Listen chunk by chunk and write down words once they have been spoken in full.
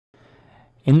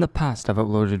In the past, I've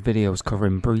uploaded videos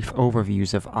covering brief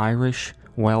overviews of Irish,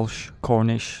 Welsh,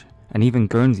 Cornish, and even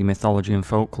Guernsey mythology and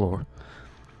folklore.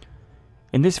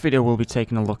 In this video, we'll be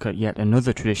taking a look at yet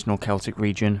another traditional Celtic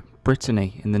region,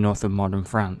 Brittany, in the north of modern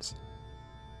France.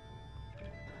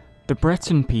 The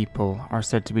Breton people are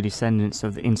said to be descendants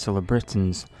of the insular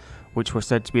Britons, which were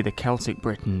said to be the Celtic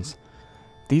Britons.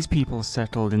 These people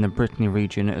settled in the Brittany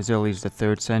region as early as the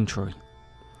 3rd century.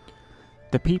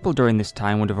 The people during this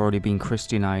time would have already been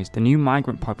Christianized. The new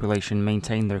migrant population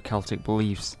maintained their Celtic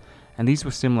beliefs, and these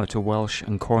were similar to Welsh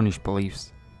and Cornish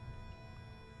beliefs.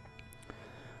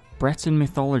 Breton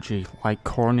mythology, like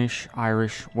Cornish,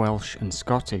 Irish, Welsh, and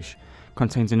Scottish,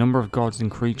 contains a number of gods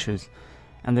and creatures,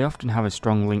 and they often have a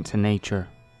strong link to nature.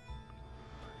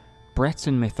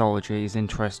 Breton mythology is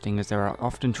interesting as there are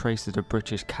often traces of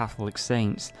British Catholic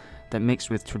saints that mix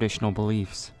with traditional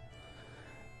beliefs.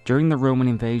 During the Roman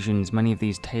invasions, many of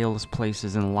these tales,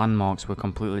 places, and landmarks were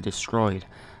completely destroyed.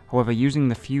 However, using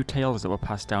the few tales that were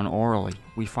passed down orally,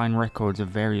 we find records of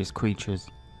various creatures.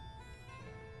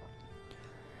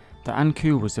 The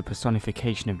Ankou was the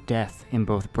personification of death in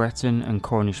both Breton and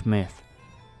Cornish myth.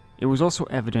 It was also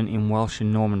evident in Welsh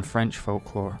and Norman French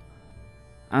folklore.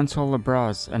 Anatole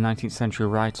Lebras, a 19th century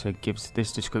writer, gives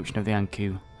this description of the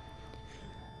Ankou.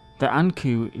 The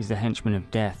Ankou is the henchman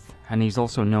of death, and he is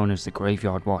also known as the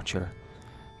graveyard watcher.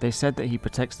 They said that he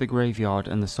protects the graveyard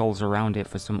and the souls around it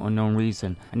for some unknown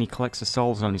reason, and he collects the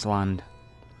souls on his land.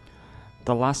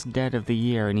 The last dead of the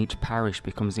year in each parish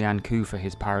becomes the Ankou for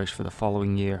his parish for the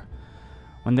following year.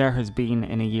 When there has been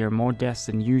in a year more deaths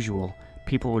than usual,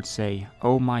 people would say,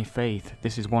 "Oh my faith,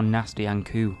 this is one nasty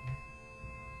Ankou."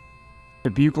 The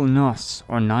Bugle Nos,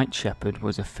 or night shepherd,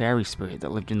 was a fairy spirit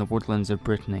that lived in the woodlands of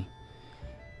Brittany.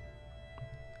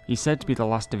 He's said to be the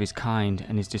last of his kind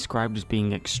and is described as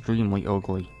being extremely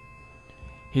ugly.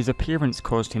 His appearance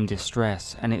caused him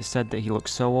distress, and it's said that he looked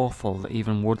so awful that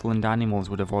even woodland animals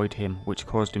would avoid him, which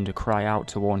caused him to cry out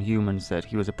to warn humans that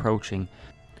he was approaching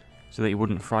so that he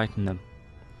wouldn't frighten them.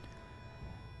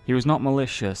 He was not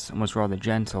malicious and was rather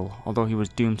gentle, although he was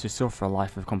doomed to suffer a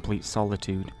life of complete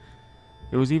solitude.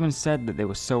 It was even said that they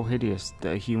were so hideous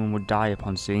that a human would die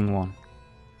upon seeing one.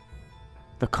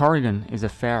 The Corrigan is a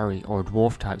fairy or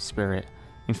dwarf type spirit.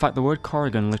 In fact, the word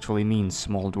Corrigan literally means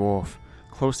small dwarf,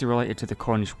 closely related to the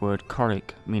Cornish word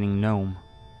corric, meaning gnome.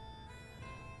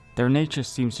 Their nature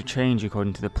seems to change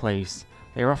according to the place.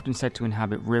 They are often said to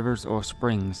inhabit rivers or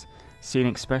springs, seen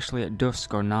especially at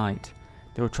dusk or night.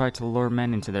 They would try to lure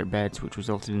men into their beds, which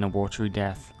resulted in a watery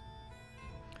death.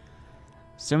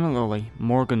 Similarly,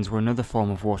 Morgans were another form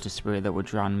of water spirit that would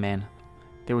drown men.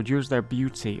 They would use their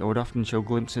beauty or would often show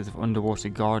glimpses of underwater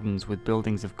gardens with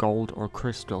buildings of gold or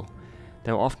crystal.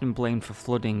 They were often blamed for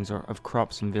floodings or of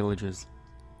crops and villages.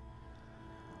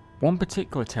 One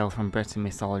particular tale from Breton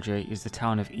mythology is the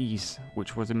town of Ys,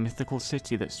 which was a mythical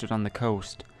city that stood on the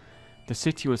coast. The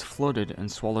city was flooded and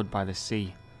swallowed by the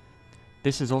sea.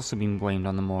 This has also been blamed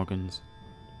on the Morgans.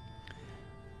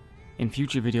 In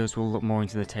future videos we'll look more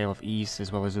into the tale of Ys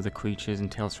as well as other creatures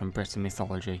and tales from Breton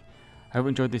mythology. I hope you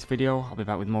enjoyed this video. I'll be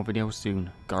back with more videos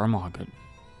soon. Gara Margaret.